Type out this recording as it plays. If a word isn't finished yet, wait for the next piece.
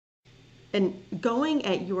And going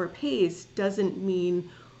at your pace doesn't mean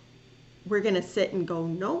we're going to sit and go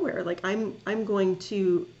nowhere. Like I'm going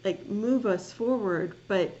to like move us forward,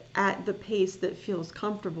 but at the pace that feels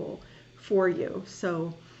comfortable for you.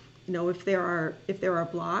 So, if there are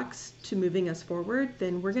blocks to moving us forward,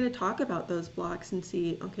 then we're going to talk about those blocks and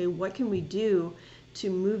see, okay, what can we do to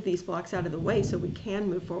move these blocks out of the way so we can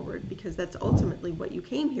move forward, because that's ultimately what you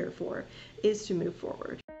came here for, is to move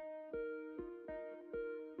forward.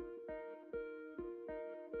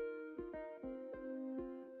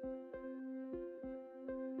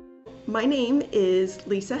 My name is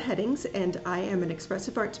Lisa Headings, and I am an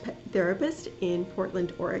expressive arts therapist in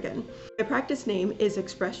Portland, Oregon. My practice name is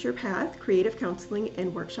Express Your Path Creative Counseling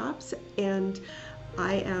and Workshops, and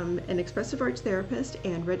I am an expressive arts therapist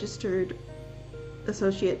and registered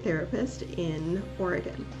associate therapist in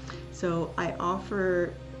Oregon. So I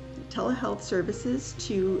offer telehealth services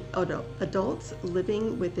to adults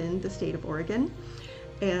living within the state of Oregon.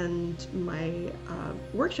 And my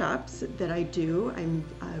workshops that I do,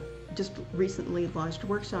 I've just recently launched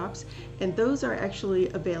workshops, and those are actually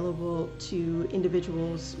available to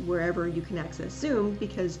individuals wherever you can access Zoom,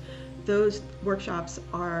 because those workshops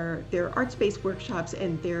they're arts-based workshops,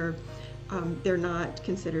 and they're not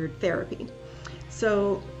considered therapy.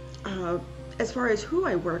 So as far as who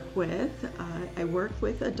I work with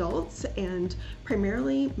adults, and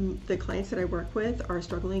primarily the clients that I work with are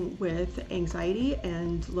struggling with anxiety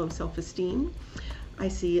and low self-esteem. I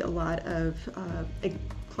see a lot of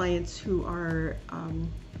clients who are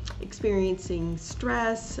experiencing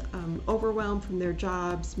stress, overwhelm from their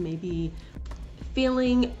jobs, maybe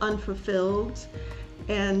feeling unfulfilled,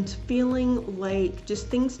 and feeling like just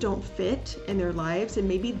things don't fit in their lives, and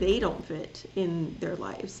maybe they don't fit in their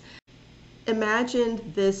lives. Imagine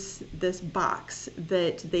this box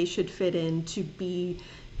that they should fit in to be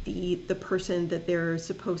the person that they're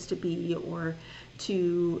supposed to be, or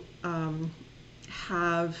to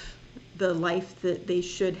have the life that they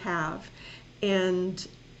should have, and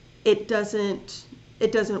it doesn't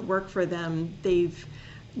work for them. They've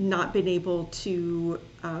not been able to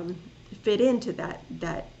fit into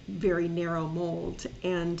that very narrow mold,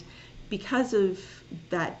 and because of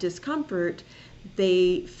that discomfort,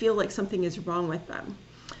 they feel like something is wrong with them.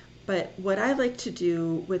 But what I like to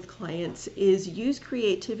do with clients is use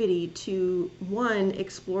creativity to, one,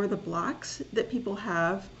 explore the blocks that people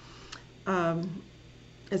have,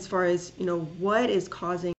 as far as what is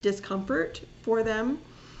causing discomfort for them.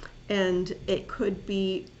 And it could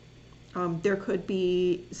be there could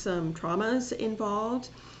be some traumas involved.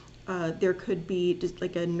 There could be just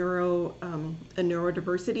like a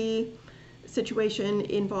neurodiversity situation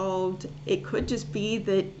involved. It could just be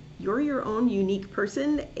that you're your own unique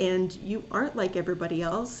person and you aren't like everybody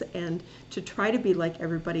else, and to try to be like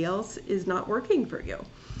everybody else is not working for you.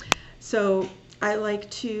 So I like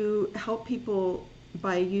to help people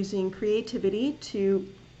by using creativity to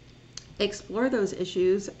explore those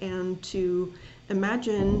issues and to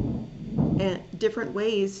imagine different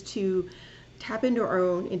ways to tap into our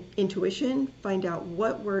own intuition, find out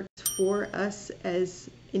what works for us as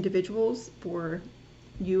individuals, for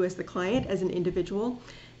you as the client, as an individual,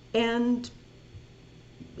 and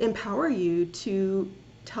empower you to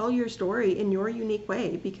tell your story in your unique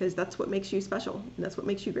way, because that's what makes you special and that's what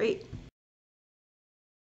makes you great.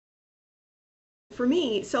 For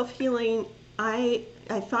me, self-healing, I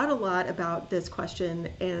thought a lot about this question,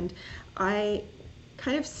 and I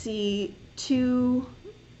kind of see two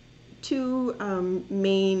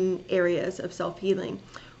main areas of self-healing.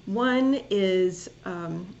 One is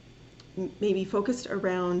maybe focused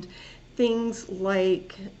around things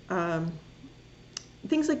like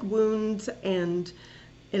wounds, and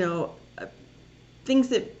things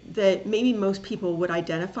that maybe most people would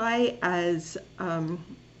identify as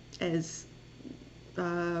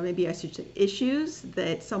maybe I should say issues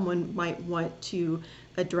that someone might want to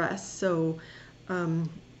address. So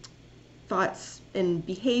thoughts and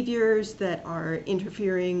behaviors that are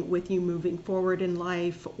interfering with you moving forward in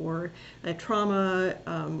life, or a trauma,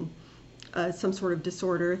 some sort of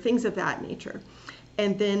disorder, things of that nature.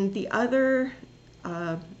 And then the other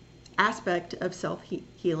aspect of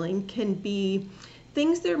self-healing can be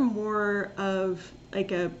things that are more of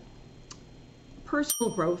like a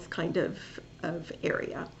personal growth kind of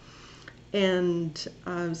area. And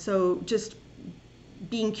so just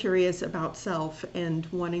being curious about self and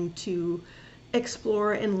wanting to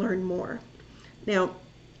explore and learn more. Now,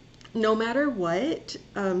 no matter what,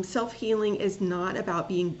 self-healing is not about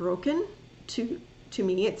being broken. To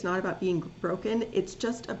me, it's not about being broken. It's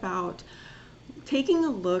just about taking a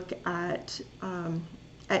look at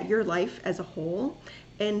your life as a whole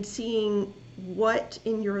and seeing what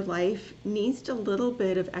in your life needs a little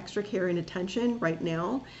bit of extra care and attention right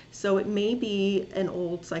now. So it may be an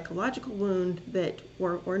old psychological wound that,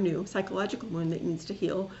 or new psychological wound that needs to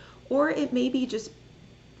heal, or it may be just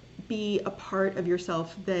be a part of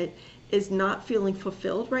yourself that is not feeling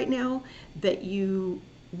fulfilled right now, that you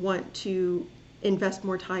want to invest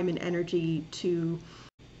more time and energy to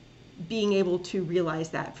being able to realize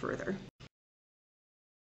that further.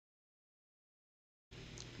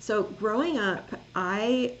 So growing up,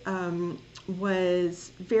 I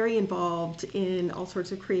was very involved in all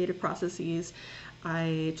sorts of creative processes.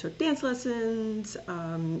 I took dance lessons.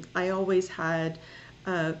 I always had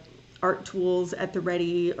art tools at the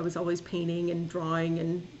ready. I was always painting and drawing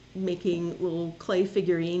and making little clay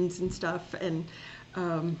figurines and stuff. And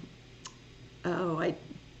I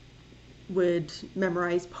would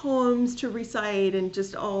memorize poems to recite and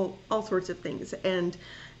just all sorts of things. And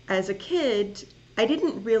as a kid, I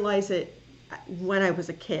didn't realize it when I was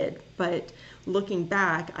a kid, but looking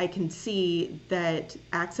back, I can see that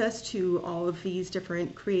access to all of these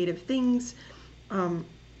different creative things,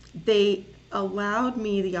 they allowed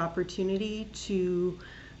me the opportunity to,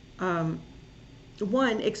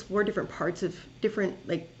 one, explore different parts of different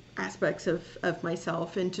aspects of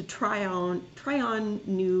myself, and to try on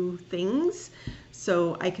new things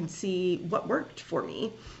so I can see what worked for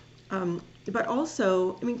me. But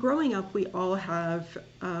also, I mean, growing up, we all have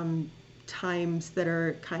times that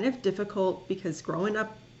are kind of difficult because growing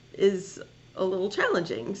up is a little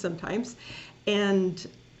challenging sometimes. And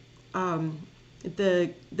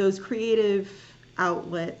those creative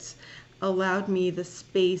outlets allowed me the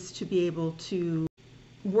space to be able to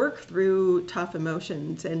work through tough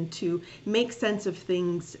emotions and to make sense of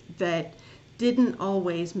things that didn't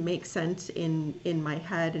always make sense in my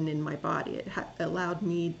head and in my body. It allowed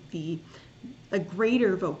me a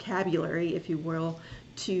greater vocabulary, if you will,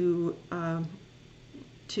 to kind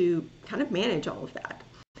of manage all of that.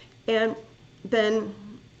 And then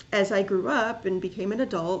as I grew up and became an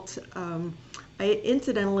adult, I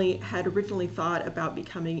incidentally had originally thought about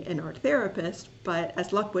becoming an art therapist, but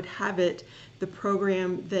as luck would have it, the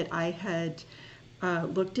program that I had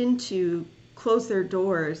looked into closed their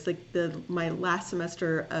doors my last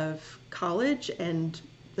semester of college, and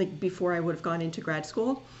before I would have gone into grad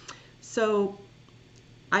school. So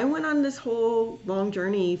I went on this whole long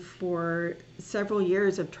journey for several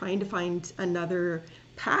years of trying to find another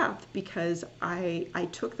path, because I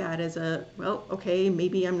took that as well, okay,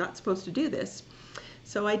 maybe I'm not supposed to do this.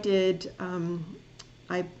 So I did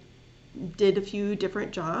a few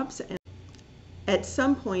different jobs, and at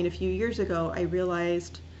some point a few years ago, I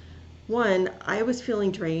realized, one, I was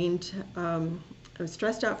feeling drained. I was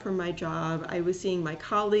stressed out from my job. I was seeing my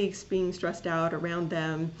colleagues being stressed out around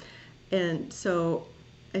them. And so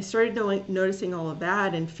I started noticing all of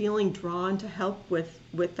that and feeling drawn to help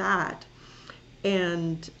with that.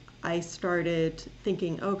 And I started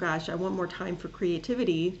thinking, oh gosh, I want more time for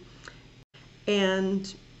creativity. And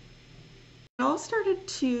it all started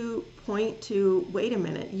to point to, wait a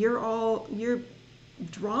minute, you're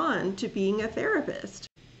drawn to being a therapist.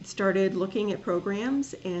 Started looking at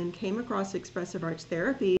programs and came across expressive arts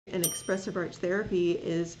therapy. And expressive arts therapy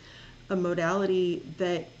is a modality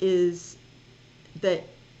that is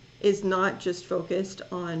not just focused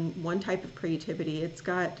on one type of creativity. It's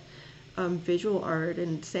got visual art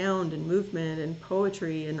and sound and movement and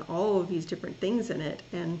poetry and all of these different things in it,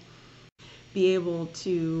 and be able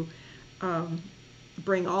to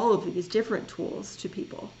bring all of these different tools to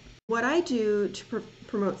people. What I do to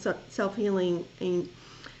promote self-healing,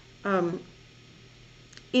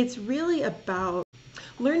 it's really about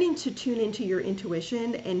learning to tune into your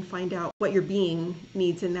intuition and find out what your being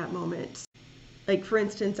needs in that moment. Like, for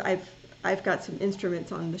instance, I've got some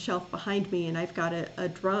instruments on the shelf behind me, and I've got a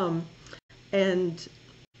drum. And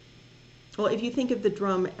well, if you think of the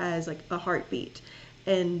drum as like a heartbeat,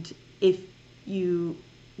 and if you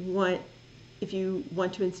want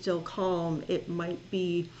to instill calm, it might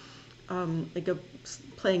be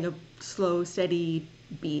playing a slow, steady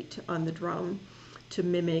beat on the drum to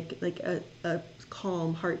mimic a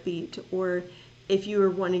calm heartbeat. Or if you were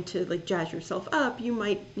wanting to jazz yourself up, you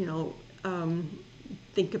might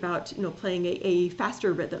think about playing a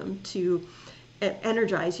faster rhythm to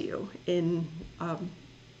energize you in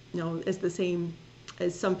as the same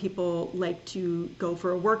as some people like to go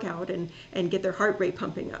for a workout and get their heart rate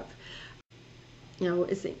pumping up.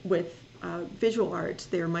 With visual arts,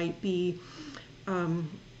 there might be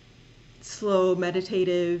slow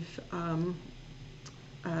meditative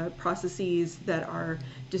processes that are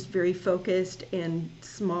just very focused and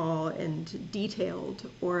small and detailed,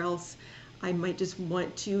 or else I might just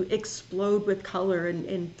want to explode with color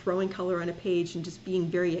and throwing color on a page and just being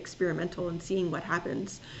very experimental and seeing what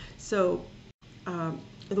happens. So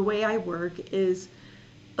the way I work is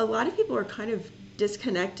a lot of people are kind of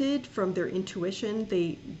disconnected from their intuition.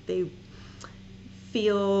 They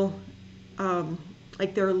feel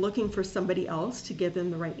like they're looking for somebody else to give them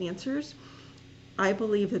the right answers. I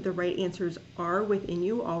believe that the right answers are within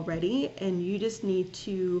you already, and you just need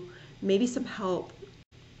to maybe some help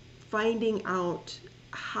finding out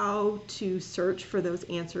how to search for those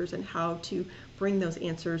answers and how to bring those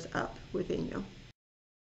answers up within you.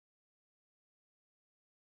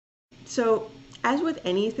 So, as with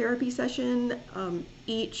any therapy session,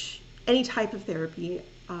 any type of therapy,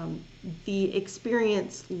 the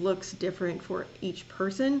experience looks different for each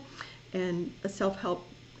person, and a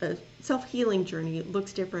self-healing journey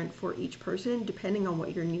looks different for each person depending on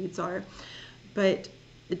what your needs are. But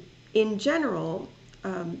in general,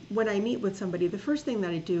 when I meet with somebody, the first thing that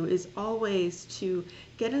I do is always to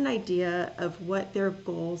get an idea of what their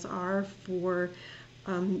goals are for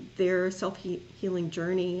their self-healing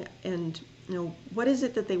journey, and what is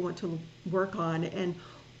it that they want to work on, and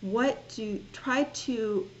try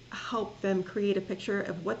to help them create a picture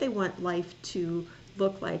of what they want life to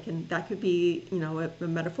look like. And that could be a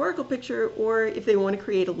metaphorical picture, or if they want to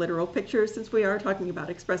create a literal picture, since we are talking about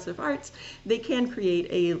expressive arts, they can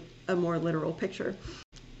create a more literal picture.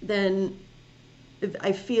 Then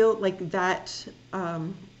I feel like that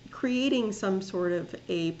creating some sort of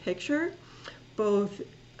a picture both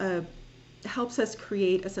helps us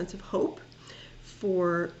create a sense of hope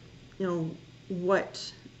for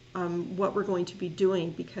what we're going to be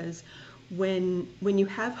doing, because when you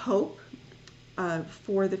have hope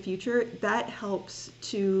for the future, that helps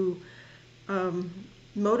to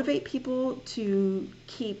motivate people to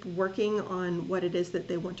keep working on what it is that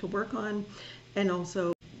they want to work on, and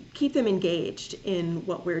also keep them engaged in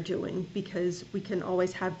what we're doing, because we can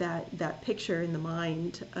always have that picture in the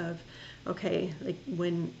mind of, okay, like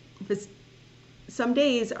some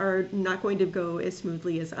days are not going to go as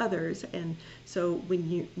smoothly as others, and so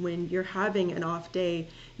when you're having an off day,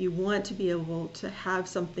 you want to be able to have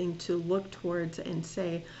something to look towards and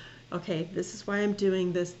say, okay, this is why I'm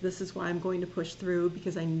doing this, this is why I'm going to push through,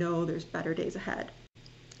 because I know there's better days ahead.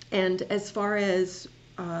 And as far as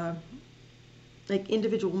like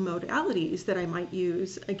individual modalities that I might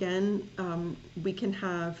use, again, we can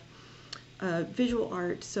have visual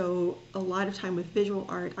art. So a lot of time with visual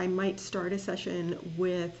art, I might start a session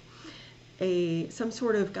with some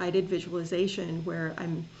sort of guided visualization where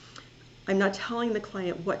I'm not telling the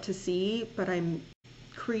client what to see, but I'm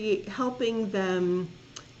helping them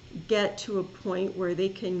get to a point where they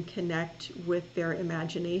can connect with their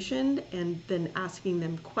imagination, and then asking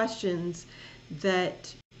them questions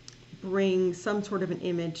that bring some sort of an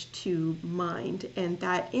image to mind. And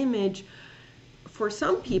that image, for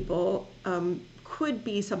some people, could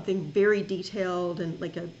be something very detailed, and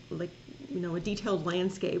like a detailed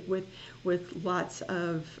landscape with lots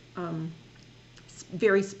of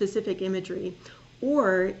very specific imagery,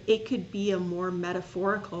 or it could be a more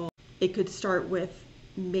metaphorical. It could start with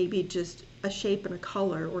maybe just a shape and a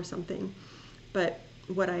color or something. But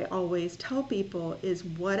what I always tell people is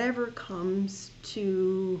whatever comes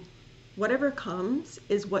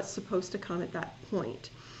is what's supposed to come at that point.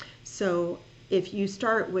 So if you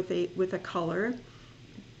start with a color,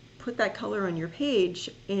 put that color on your page,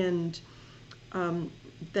 and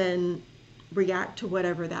then react to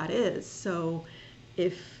whatever that is. So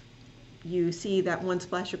if you see that one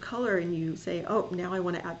splash of color and you say, oh, now I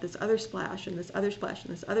want to add this other splash and this other splash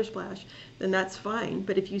and this other splash, then that's fine.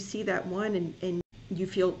 But if you see that one and you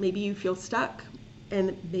feel stuck,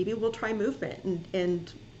 and maybe we'll try movement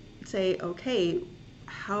and say, okay,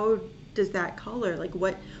 how does that color, like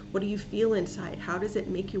what do you feel inside? How does it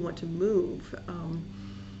make you want to move?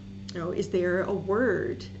 Is there a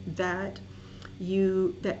word that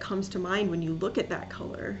comes to mind when you look at that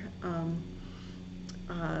color?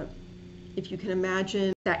 If you can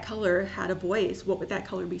imagine that color had a voice, what would that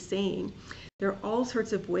color be saying? There are all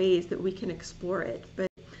sorts of ways that we can explore it, but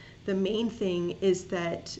the main thing is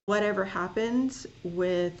that whatever happens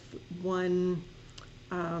with one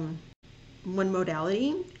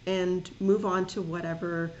modality, and move on to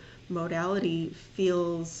whatever modality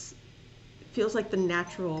feels like the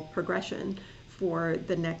natural progression for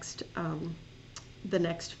the next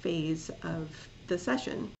phase of the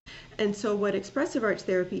session. And so what expressive arts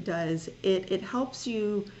therapy does, it helps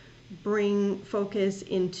you bring focus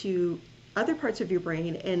into other parts of your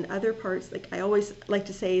brain, and other parts, like I always like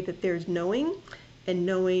to say that there's knowing and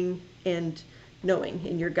knowing and knowing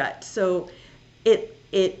in your gut. So it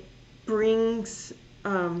brings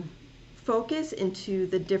focus into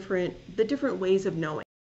the different ways of knowing.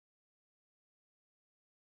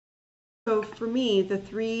 So for me, the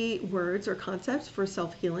 3 words or concepts for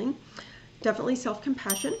self-healing, definitely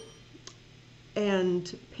self-compassion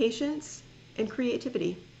and patience and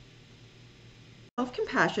creativity.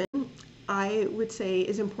 Self-compassion, I would say,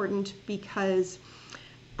 is important because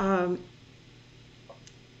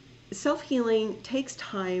self-healing takes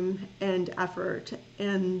time and effort,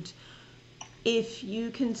 and if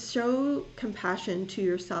you can show compassion to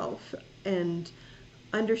yourself and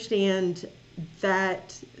understand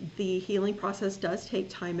that the healing process does take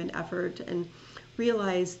time and effort, and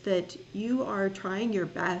realize that you are trying your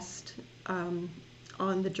best on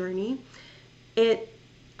the journey, it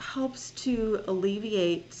helps to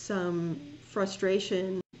alleviate some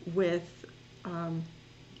frustration with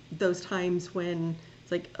those times when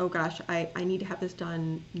it's like, oh gosh, I need to have this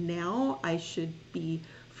done now. I should be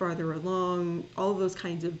farther along. All of those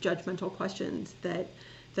kinds of judgmental questions that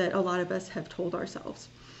a lot of us have told ourselves.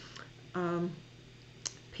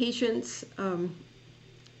 Patience,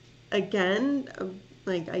 again,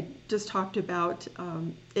 like I just talked about,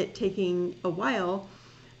 it taking a while.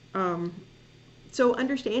 So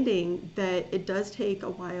understanding that it does take a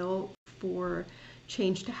while for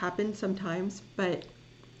change to happen sometimes, but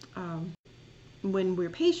when we're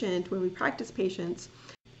patient, when we practice patience,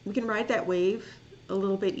 we can ride that wave a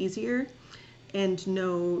little bit easier and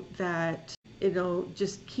know that it'll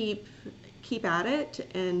just keep at it,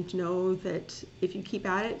 and know that if you keep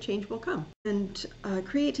at it, change will come. And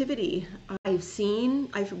creativity,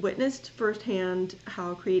 I've witnessed firsthand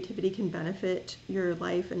how creativity can benefit your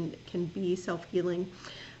life and can be self-healing.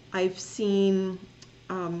 I've seen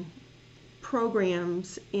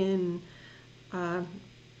programs in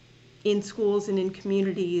schools and in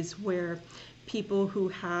communities where people who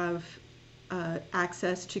have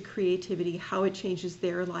access to creativity, how it changes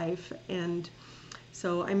their life. And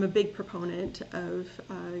so I'm a big proponent of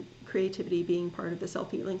creativity being part of the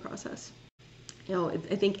self-healing process. You know, I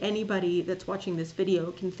think anybody that's watching this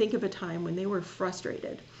video can think of a time when they were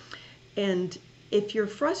frustrated. And if you're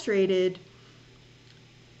frustrated,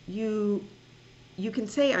 you can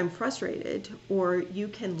say, I'm frustrated, or you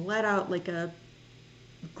can let out like a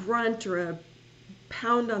grunt or a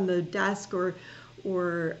pound on the desk, or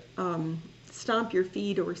stomp your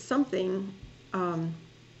feet or something.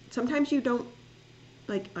 Sometimes you don't,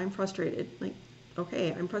 like, I'm frustrated, like,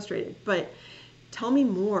 okay, I'm frustrated, but tell me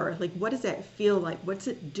more. Like, what does that feel like? What's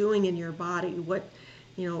it doing in your body? What,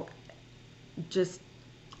 you know, just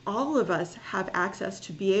all of us have access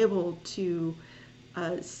to be able to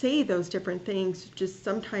say those different things. Just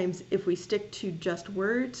sometimes if we stick to just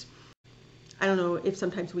words, I don't know if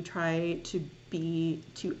sometimes we try to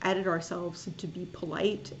edit ourselves to be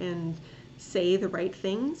polite and say the right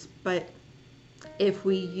things, but if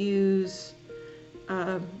we use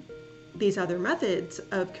these other methods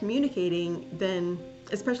of communicating, then,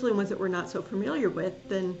 especially ones that we're not so familiar with,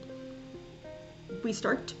 then we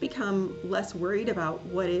start to become less worried about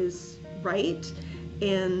what is right,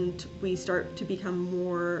 and we start to become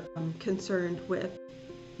more concerned with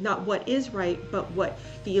not what is right, but what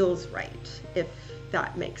feels right, if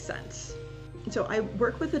that makes sense. So I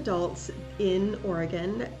work with adults in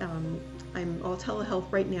Oregon. I'm all telehealth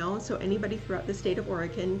right now, so anybody throughout the state of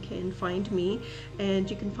Oregon can find me, and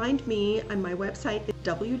you can find me on my website at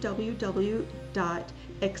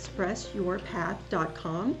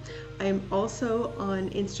www.expressyourpath.com. I'm also on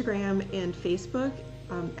Instagram and Facebook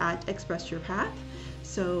at Express Your Path,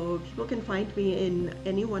 so people can find me in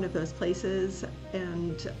any one of those places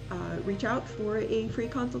and reach out for a free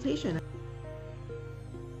consultation.